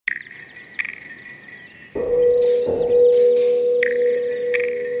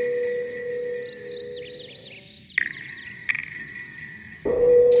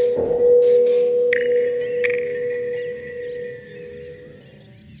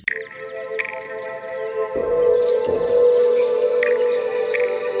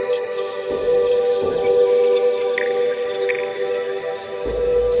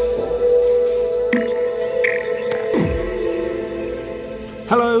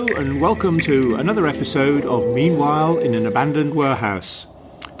Hello and welcome to another episode of Meanwhile in an Abandoned Warehouse.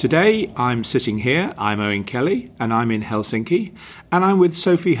 Today I'm sitting here, I'm Owen Kelly, and I'm in Helsinki, and I'm with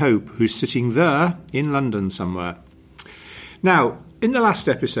Sophie Hope, who's sitting there in London somewhere. Now, in the last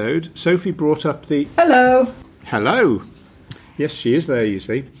episode, Sophie brought up the... Hello! Yes, she is there, you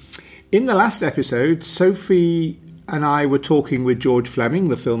see. In the last episode, Sophie and I were talking with George Fleming,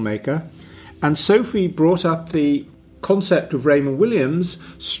 the filmmaker, and Sophie brought up the concept of Raymond Williams'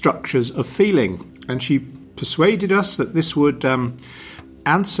 structures of feeling, and she persuaded us that this would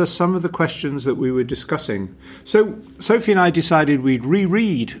answer some of the questions that we were discussing. So Sophie and I decided we'd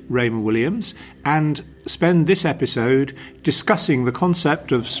reread Raymond Williams and spend this episode discussing the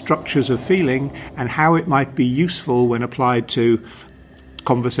concept of structures of feeling and how it might be useful when applied to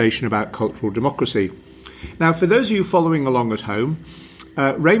conversation about cultural democracy. Now, for those of you following along at home,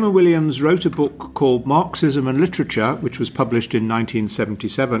 Raymond Williams wrote a book called Marxism and Literature, which was published in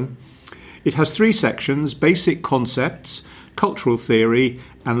 1977. It has three sections: basic concepts, cultural theory,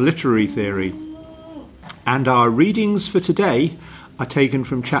 and literary theory. And our readings for today are taken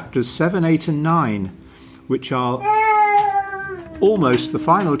from chapters 7, 8 and 9, which are almost the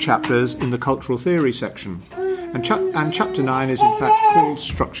final chapters in the cultural theory section. And chapter 9 is in fact called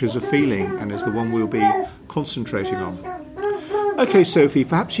Structures of Feeling and is the one we'll be concentrating on. Okay, Sophie,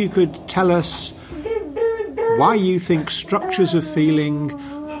 perhaps you could tell us why you think structures of feeling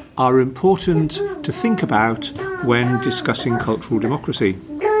are important to think about when discussing cultural democracy.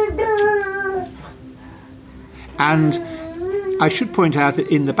 And I should point out that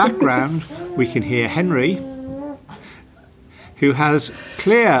in the background we can hear Henry, who has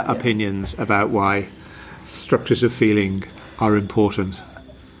clear opinions about why structures of feeling are important.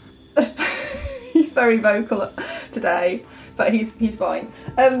 He's very vocal today. But he's fine.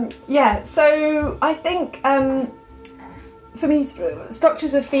 So I think for me,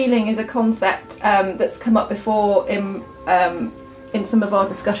 structures of feeling is a concept that's come up before in some of our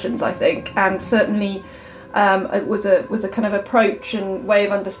discussions, I think, and certainly it was a kind of approach and way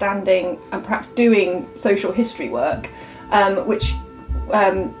of understanding and perhaps doing social history work, which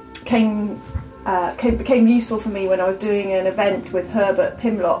became useful for me when I was doing an event with Herbert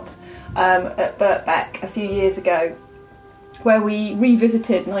Pimlott at Birkbeck a few years ago, where we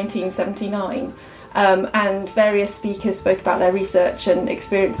revisited 1979 and various speakers spoke about their research and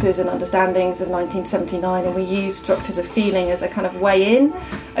experiences and understandings of 1979, and we used structures of feeling as a kind of way in,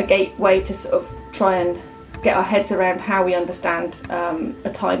 a gateway to sort of try and get our heads around how we understand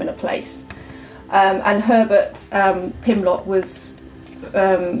a time and a place. And Herbert Pimlott was,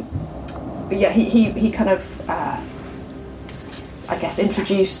 he kind of, I guess,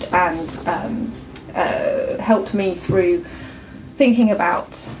 introduced and helped me through thinking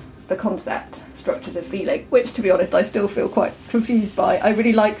about the concept structures of feeling, which, to be honest, I still feel quite confused by. I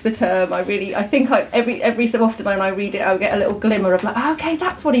really like the term. I think every so often when I read it, I'll get a little glimmer of like, oh, okay,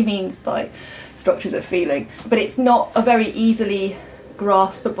 that's what he means by structures of feeling. But it's not a very easily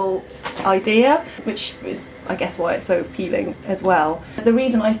graspable idea, which is, I guess, why it's so appealing as well. The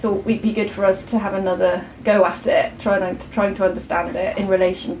reason I thought it'd be good for us to have another go at it, trying to understand it in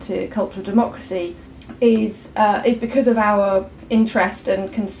relation to cultural democracy, is because of our interest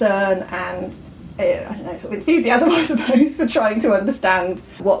and concern and sort of enthusiasm, I suppose, for trying to understand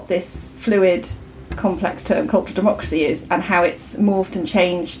what this fluid, complex term cultural democracy is and how it's morphed and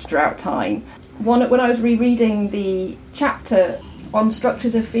changed throughout time. When I was rereading the chapter on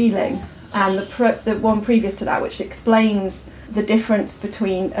structures of feeling and the one previous to that, which explains the difference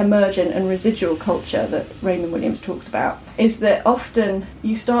between emergent and residual culture that Raymond Williams talks about, is that often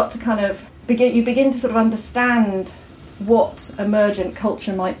you start to kind of begin to sort of understand what emergent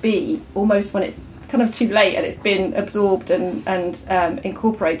culture might be almost when it's kind of too late and it's been absorbed and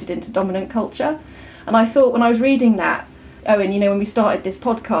incorporated into dominant culture. And I thought when I was reading that, Owen, when we started this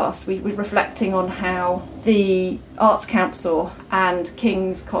podcast, we were reflecting on how the Arts Council and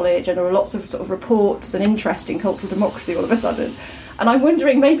King's College, and there were lots of sort of reports and interest in cultural democracy all of a sudden. And I'm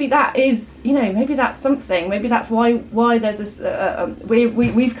wondering, maybe that is, maybe that's something. Maybe that's why there's this.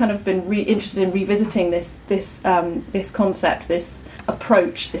 We've kind of been interested in revisiting this concept, this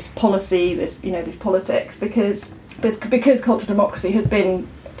approach, this policy, these politics, because cultural democracy has been,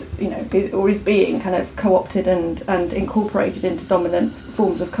 or is being kind of co-opted and incorporated into dominant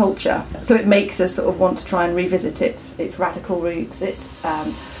forms of culture. So it makes us sort of want to try and revisit its radical roots. So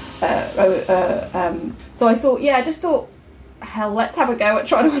I thought, hell, let's have a go at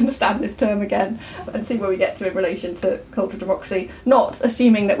trying to understand this term again and see where we get to in relation to cultural democracy, not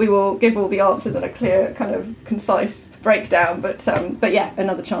assuming that we will give all the answers in a clear, kind of concise breakdown, but yeah,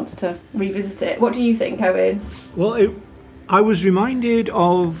 another chance to revisit it. What do you think, Owen? Well, I was reminded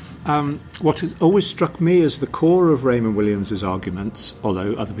of what has always struck me as the core of Raymond Williams's arguments,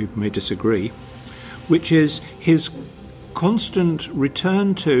 although other people may disagree, which is his constant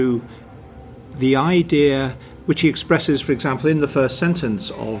return to the idea which he expresses, for example, in the first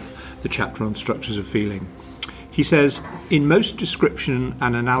sentence of the chapter on structures of feeling. He says, in most description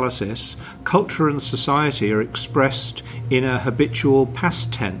and analysis, culture and society are expressed in a habitual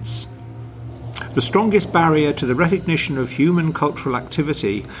past tense. The strongest barrier to the recognition of human cultural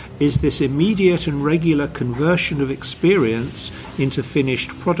activity is this immediate and regular conversion of experience into finished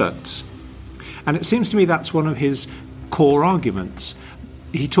products. And it seems to me that's one of his core arguments.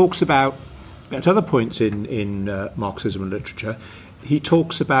 He talks about, at other points in Marxism and literature, he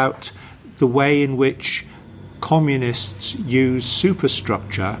talks about the way in which communists use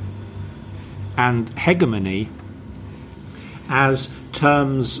superstructure and hegemony as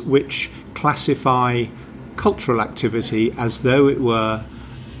terms which classify cultural activity as though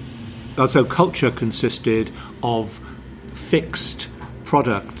culture consisted of fixed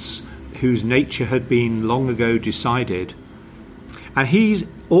products whose nature had been long ago decided. And he's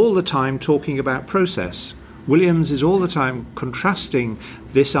all the time talking about process. Williams is all the time contrasting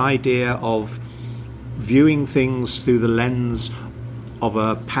this idea of viewing things through the lens of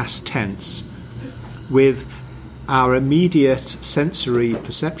a past tense with our immediate sensory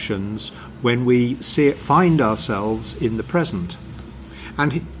perceptions when we find ourselves in the present.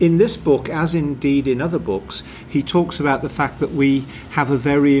 And in this book, as indeed in other books, he talks about the fact that we have a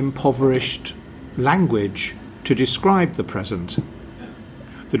very impoverished language to describe the present.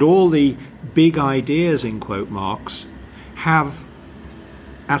 That all the big ideas, in quote marks, have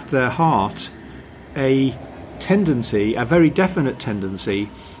at their heart a tendency, a very definite tendency,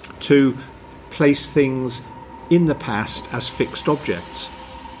 to place things in the past as fixed objects.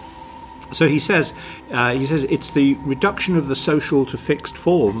 So he says it's the reduction of the social to fixed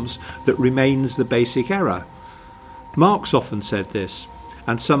forms that remains the basic error. Marx often said this,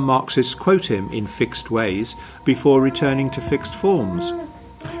 and some Marxists quote him in fixed ways before returning to fixed forms.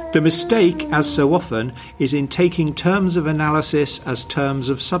 The mistake, as so often, is in taking terms of analysis as terms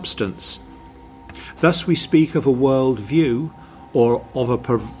of substance. Thus we speak of a world view, or of a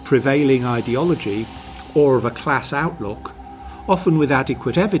prevailing ideology, or of a class outlook, often with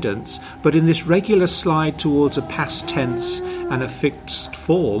adequate evidence, but in this regular slide towards a past tense and a fixed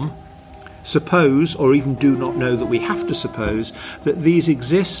form, suppose, or even do not know that we have to suppose, that these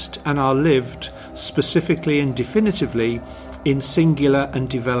exist and are lived specifically and definitively in singular and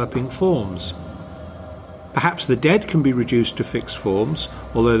developing forms. Perhaps the dead can be reduced to fixed forms,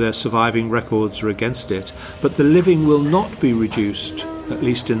 although their surviving records are against it, but the living will not be reduced, at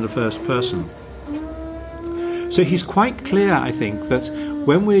least in the first person. So he's quite clear, I think, that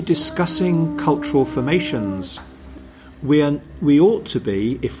when we're discussing cultural formations, we ought to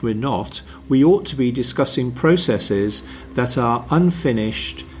be, if we're not, we ought to be discussing processes that are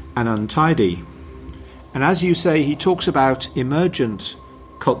unfinished and untidy. And as you say, he talks about emergent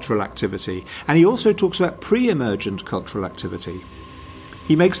cultural activity, and he also talks about pre-emergent cultural activity.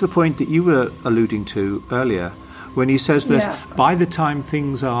 He makes the point that you were alluding to earlier, when he says that by the time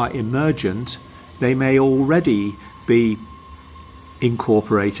things are emergent, they may already be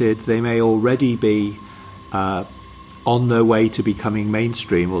incorporated, they may already be on their way to becoming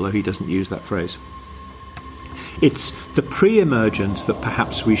mainstream, although he doesn't use that phrase. It's the pre-emergent that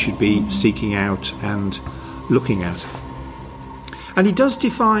perhaps we should be seeking out and looking at. And he does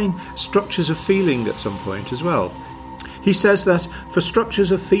define structures of feeling at some point as well. He says that for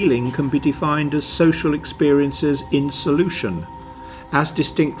structures of feeling can be defined as social experiences in solution, as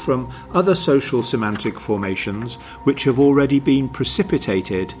distinct from other social semantic formations which have already been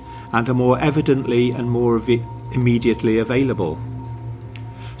precipitated and are more evidently and more immediately available.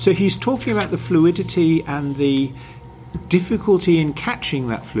 So he's talking about the fluidity and the difficulty in catching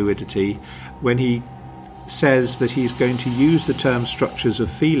that fluidity when he says that he's going to use the term structures of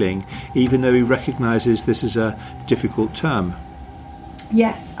feeling, even though he recognises this is a difficult term.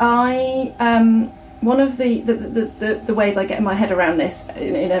 Yes, one of the ways I get my head around this,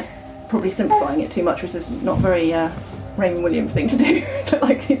 in a probably simplifying it too much, which is not very Raymond Williams thing to do.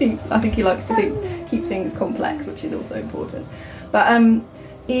 I think he likes to keep things complex, which is also important. But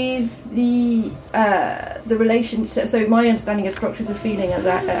is the relationship? So my understanding of structures of feeling are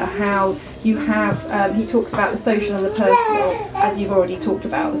that how you have. He talks about the social and the personal, as you've already talked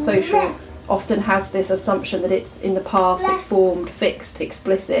about. The social often has this assumption that it's in the past, it's formed, fixed,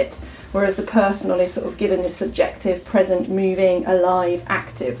 explicit, whereas the personal is sort of given this subjective, present, moving, alive,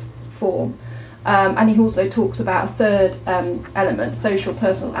 active form. And he also talks about a third element, social,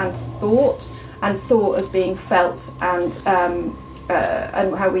 personal, and thought. and thought as being felt, and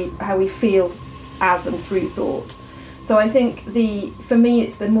how we feel as and through thought. So I think for me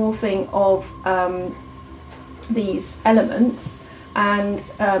it's the morphing of these elements, and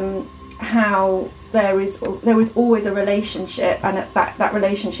how there is always a relationship, and that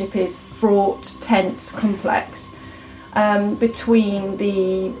relationship is fraught, tense, complex, between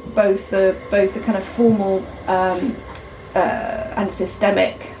both the kind of formal and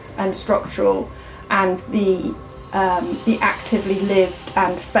systemic and structural, and the actively lived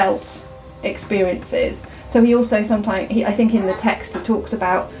and felt experiences. So he also I think in the text he talks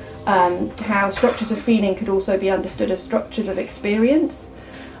about how structures of feeling could also be understood as structures of experience.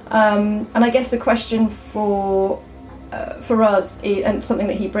 And I guess the question for us, and something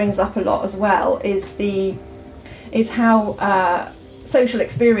that he brings up a lot as well, is how social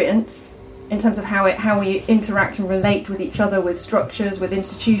experience, in terms of how we interact and relate with each other, with structures, with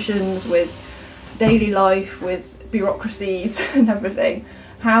institutions, with daily life, with bureaucracies and everything,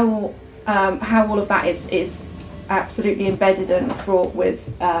 how all of that is absolutely embedded and fraught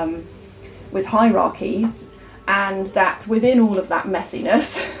with hierarchies, and that within all of that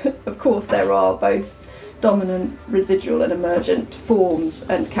messiness, of course, there are both dominant, residual and emergent forms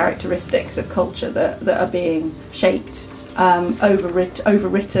and characteristics of culture that are being shaped,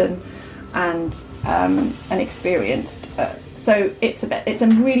 overwritten and experienced. So it's a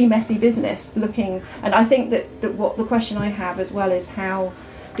really messy business looking, and I think that what the question I have as well is, how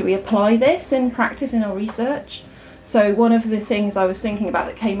do we apply this in practice in our research? So one of the things I was thinking about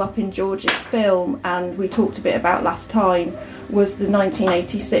that came up in George's film, and we talked a bit about last time, was the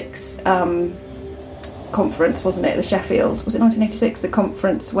 1986 conference, wasn't it? The Sheffield, was it 1986? The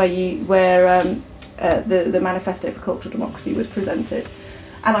conference where the Manifesto for Cultural Democracy was presented.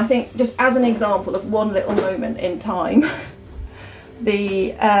 And I think, just as an example of one little moment in time,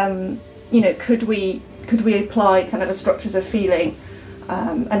 could we apply kind of a structures of feeling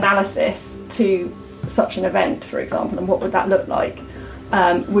analysis to such an event, for example, and what would that look like?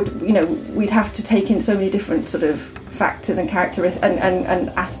 We'd have to take in so many different sort of factors and characteristics and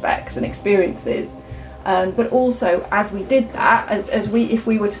aspects and experiences. But also, as we did that, if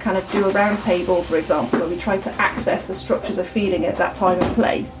we were to kind of do a round table, for example, where we tried to access the structures of feeling at that time and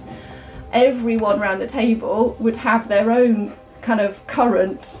place, everyone around the table would have their own kind of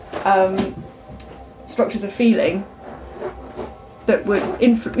current structures of feeling that would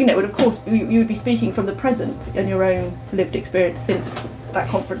would of course you would be speaking from the present and your own lived experience since that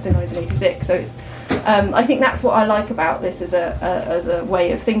conference in 1986. So it's I think that's what I like about this as a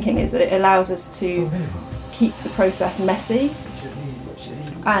way of thinking, is that it allows us to keep the process messy,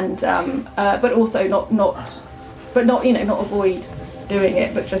 and but also not avoid doing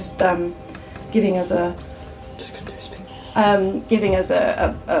it, but just giving us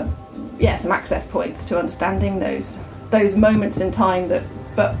some access points to understanding those moments in time, that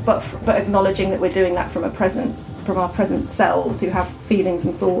but acknowledging that we're doing that from our present selves, who have feelings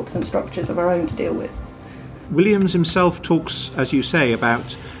and thoughts and structures of our own to deal with. Williams himself talks, as you say,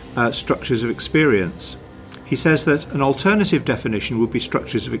 about structures of experience. He says that an alternative definition would be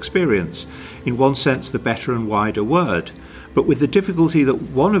structures of experience, in one sense the better and wider word, but with the difficulty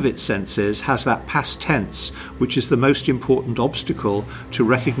that one of its senses has that past tense, which is the most important obstacle to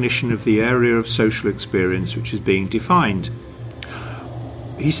recognition of the area of social experience which is being defined.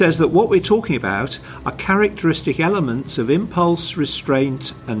 He says that what we're talking about are characteristic elements of impulse,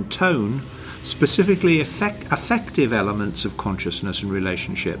 restraint and tone, specifically affective elements of consciousness and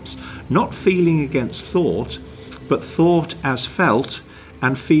relationships, not feeling against thought, but thought as felt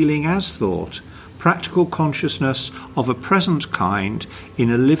and feeling as thought, practical consciousness of a present kind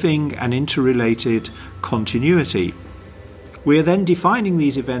in a living and interrelated continuity. We are then defining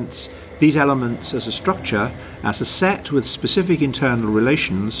these elements as a structure, as a set with specific internal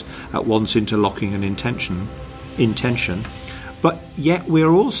relations, at once interlocking and intention, but yet we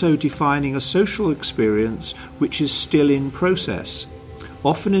are also defining a social experience which is still in process,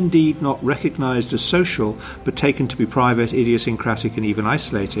 often indeed not recognised as social, but taken to be private, idiosyncratic and even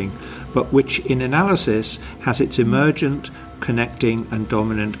isolating, but which in analysis has its emergent, connecting and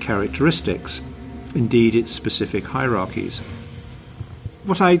dominant characteristics, indeed its specific hierarchies.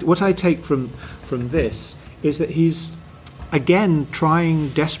 What I take from this is that he's again trying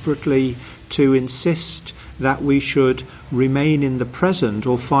desperately to insist that we should remain in the present,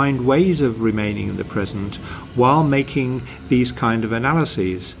 or find ways of remaining in the present while making these kind of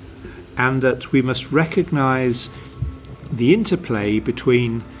analyses, and that we must recognise the interplay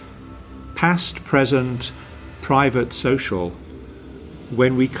between past, present, private, social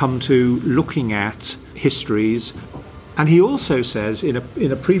when we come to looking at histories And he also says in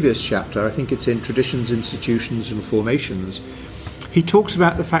a previous chapter, I think it's in Traditions, Institutions and Formations, he talks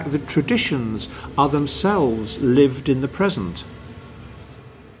about the fact that traditions are themselves lived in the present.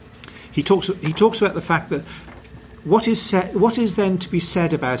 He talks about the fact that what is then to be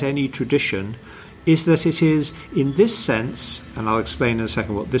said about any tradition is that it is, in this sense, and I'll explain in a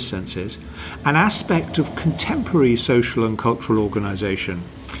second what this sense is, an aspect of contemporary social and cultural organisation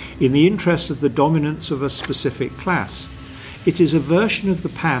in the interest of the dominance of a specific class. It is a version of the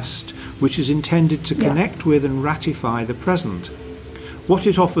past which is intended to connect with and ratify the present. What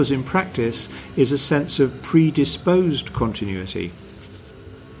it offers in practice is a sense of predisposed continuity.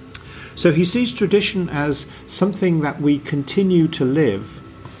 So he sees tradition as something that we continue to live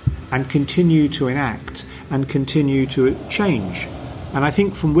and continue to enact and continue to change. And I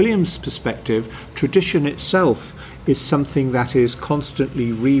think from William's perspective, tradition itself is something that is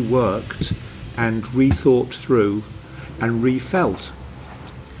constantly reworked and rethought through and refelt,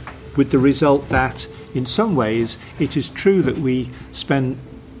 with the result that in some ways it is true that we spend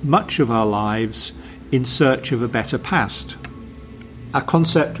much of our lives in search of a better past, a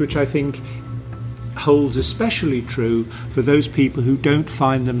concept which I think holds especially true for those people who don't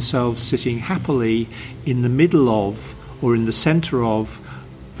find themselves sitting happily in the middle of or in the centre of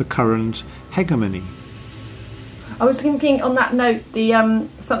the current hegemony. I was thinking on that note, the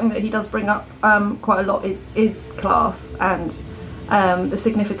something that he does bring up quite a lot is class and the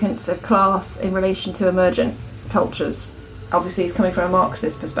significance of class in relation to emergent cultures. Obviously, he's coming from a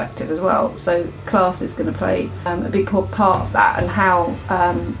Marxist perspective as well, so class is going to play a big part of that, and how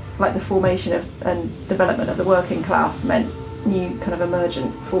like the formation of and development of the working class meant new kind of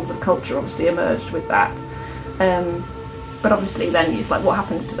emergent forms of culture obviously emerged with that. But obviously then it's like what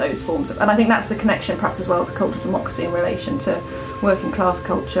happens to those forms of, and I think that's the connection perhaps as well to cultural democracy in relation to working class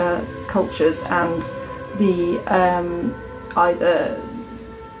cultures and the either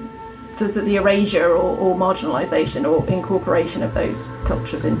the erasure or marginalisation or incorporation of those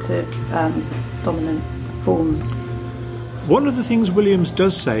cultures into dominant forms. One of the things Williams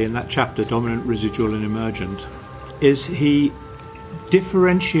does say in that chapter, Dominant, Residual and Emergent, is he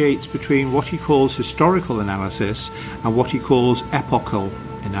differentiates between what he calls historical analysis and what he calls epochal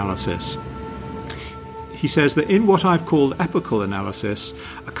analysis. He says that in what I've called epochal analysis,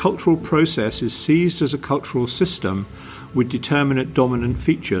 a cultural process is seized as a cultural system with determinate dominant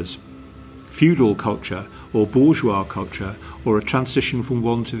features, feudal culture or bourgeois culture, or a transition from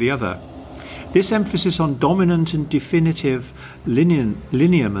one to the other. This emphasis on dominant and definitive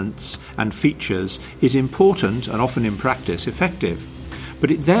lineaments and features is important and often in practice effective.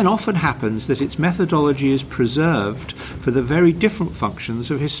 But it then often happens that its methodology is preserved for the very different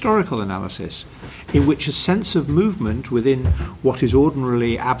functions of historical analysis, in which a sense of movement within what is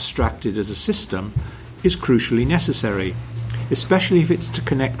ordinarily abstracted as a system is crucially necessary, especially if it's to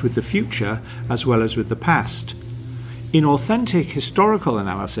connect with the future as well as with the past. In authentic historical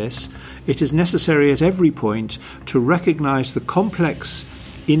analysis, it is necessary at every point to recognise the complex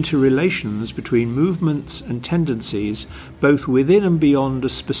interrelations between movements and tendencies, both within and beyond a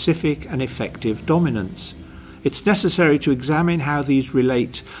specific and effective dominance. It's necessary to examine how these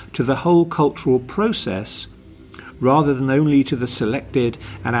relate to the whole cultural process, rather than only to the selected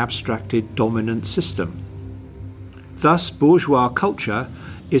and abstracted dominant system. Thus, bourgeois culture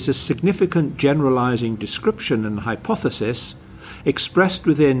is a significant generalizing description and hypothesis expressed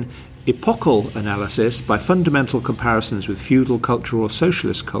within epochal analysis by fundamental comparisons with feudal culture or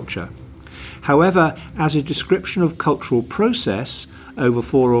socialist culture. However, as a description of cultural process over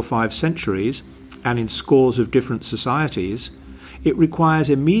 4 or 5 centuries and in scores of different societies, it requires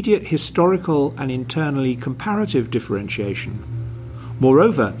immediate historical and internally comparative differentiation.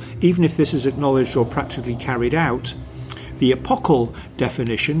 Moreover, even if this is acknowledged or practically carried out, the epochal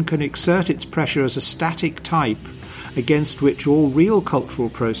definition can exert its pressure as a static type against which all real cultural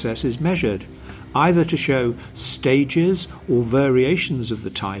process is measured, either to show stages or variations of the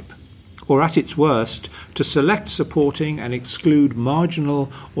type, or at its worst, to select supporting and exclude marginal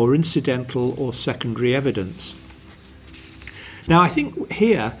or incidental or secondary evidence. Now, I think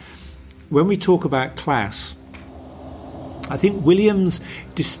here, when we talk about class, I think Williams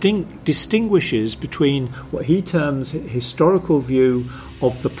distinguishes between what he terms historical view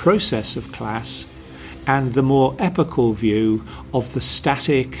of the process of class and the more epochal view of the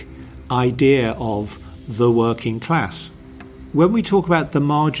static idea of the working class. When we talk about the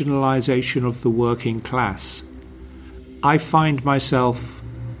marginalisation of the working class, I find myself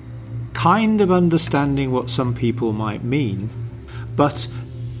kind of understanding what some people might mean, but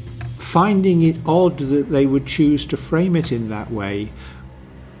finding it odd that they would choose to frame it in that way,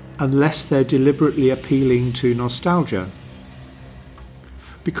 unless they're deliberately appealing to nostalgia.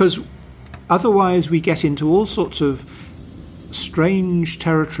 Because otherwise we get into all sorts of strange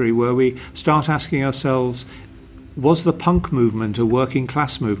territory where we start asking ourselves, was the punk movement a working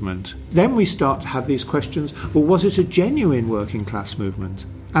class movement? Then we start to have these questions, well, was it a genuine working class movement?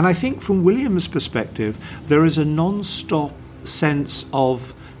 And I think from William's perspective, there is a non-stop sense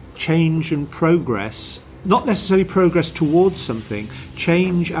of change and progress, not necessarily progress towards something,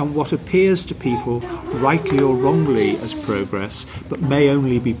 change and what appears to people rightly or wrongly as progress, but may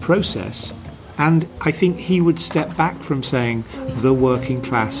only be process. And I think he would step back from saying the working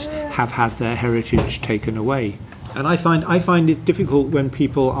class have had their heritage taken away. And I find it difficult when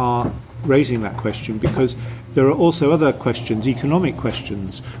people are raising that question, because there are also other questions, economic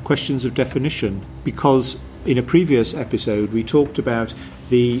questions, questions of definition, because in a previous episode we talked about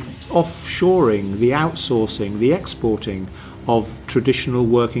the offshoring, the outsourcing, the exporting of traditional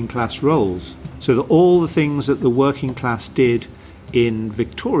working class roles. So that all the things that the working class did in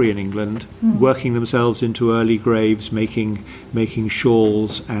Victorian England, working themselves into early graves, making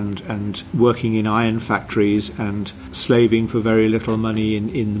shawls and working in iron factories and slaving for very little money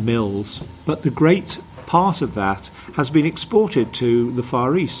in the mills. But the great part of that has been exported to the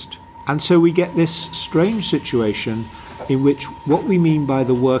Far East. And so we get this strange situation in which what we mean by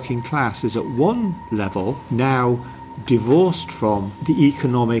the working class is at one level now divorced from the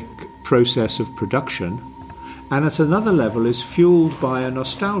economic process of production, and at another level is fueled by a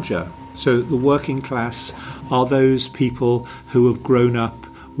nostalgia. So the working class are those people who have grown up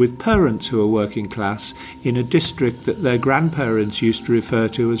with parents who are working class in a district that their grandparents used to refer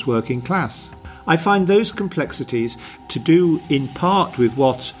to as working class. I find those complexities to do in part with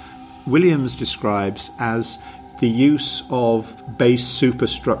what Williams describes as the use of base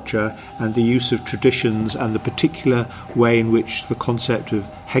superstructure and the use of traditions and the particular way in which the concept of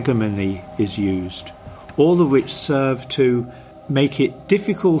hegemony is used, all of which serve to make it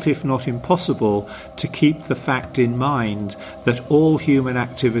difficult, if not impossible, to keep the fact in mind that all human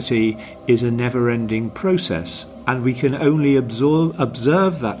activity is a never-ending process, and we can only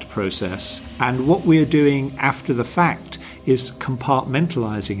observe that process, and what we are doing after the fact is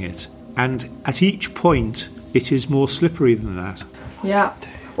compartmentalising it. And at each point, it is more slippery than that. Yeah.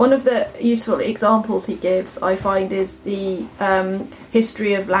 One of the useful examples he gives, I find, is the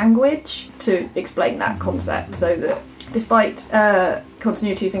history of language to explain that concept, so that despite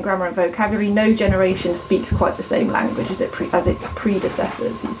continuities in grammar and vocabulary, no generation speaks quite the same language as its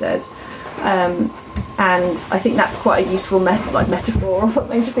predecessors, he says. And I think that's quite a useful metaphor or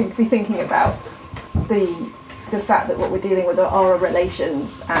something to be thinking about the fact that what we're dealing with are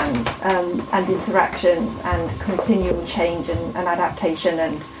relations and interactions and continual change and adaptation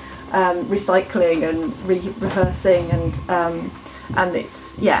and recycling and rehearsing and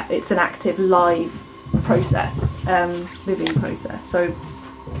it's an active live process, living process. So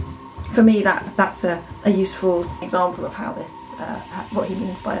for me that's a useful example of how this what he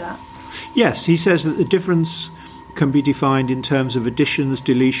means by that. Yes, he says that the difference can be defined in terms of additions,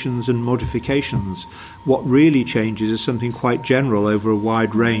 deletions and modifications. What really changes is something quite general over a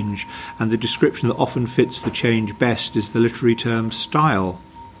wide range, and the description that often fits the change best is the literary term style.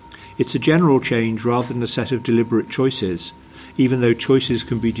 It's a general change rather than a set of deliberate choices, even though choices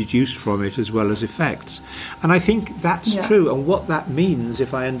can be deduced from it as well as effects. And I think that's true, and what that means,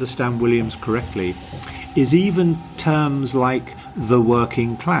 if I understand Williams correctly, is even terms like the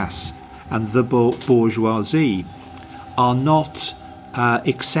working class and the bourgeoisie are not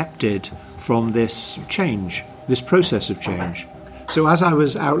accepted from this change, this process of change. So as I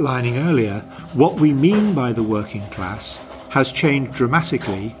was outlining earlier, what we mean by the working class has changed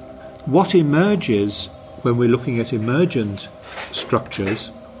dramatically. What emerges when we're looking at emergent structures,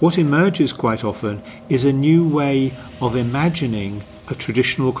 what emerges quite often is a new way of imagining a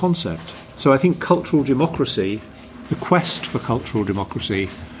traditional concept. So I think cultural democracy, the quest for cultural democracy,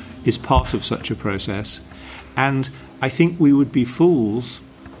 is part of such a process. And I think we would be fools,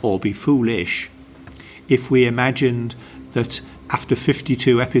 or be foolish, if we imagined that after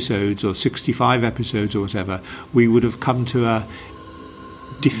 52 episodes or 65 episodes or whatever, we would have come to a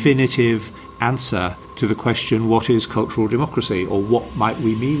definitive answer to the question, what is cultural democracy, or what might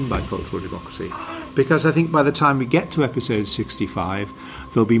we mean by cultural democracy? Because I think by the time we get to episode 65,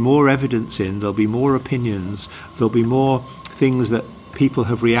 there'll be more evidence there'll be more opinions, there'll be more things that people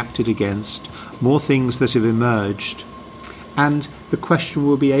have reacted against, more things that have emerged, and the question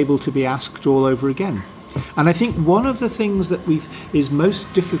will be able to be asked all over again. And I think one of the things that is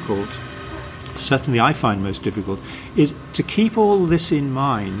most difficult, certainly I find most difficult, is to keep all this in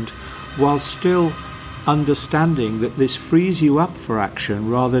mind while still understanding that this frees you up for action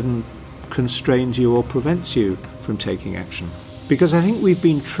rather than constrains you or prevents you from taking action. Because I think we've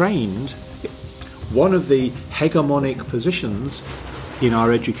been trained, one of the hegemonic positions in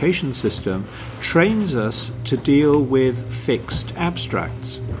our education system trains us to deal with fixed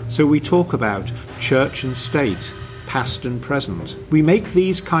abstracts. So we talk about church and state, past and present. We make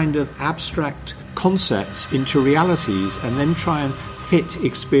these kind of abstract concepts into realities and then try and fit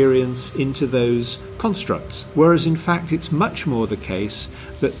experience into those constructs. Whereas in fact it's much more the case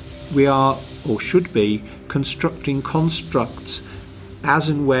that we are, or should be, constructing constructs as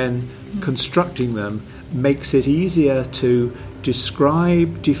and when constructing them makes it easier to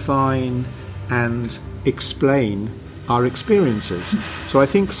describe, define and explain our experiences. So I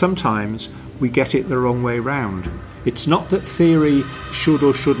think sometimes we get it the wrong way round. It's not that theory should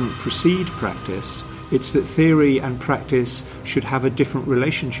or shouldn't precede practice, it's that theory and practice should have a different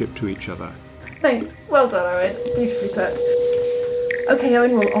relationship to each other. Thanks. Well done, Owen. Beautifully put. Okay,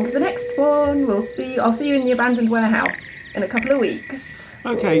 Owen, well, on to the next one. I'll see you in the abandoned warehouse in a couple of weeks.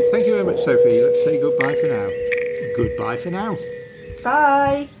 Okay, thank you very much, Sophie. Let's say goodbye for now. Goodbye for now.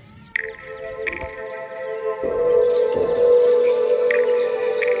 Bye.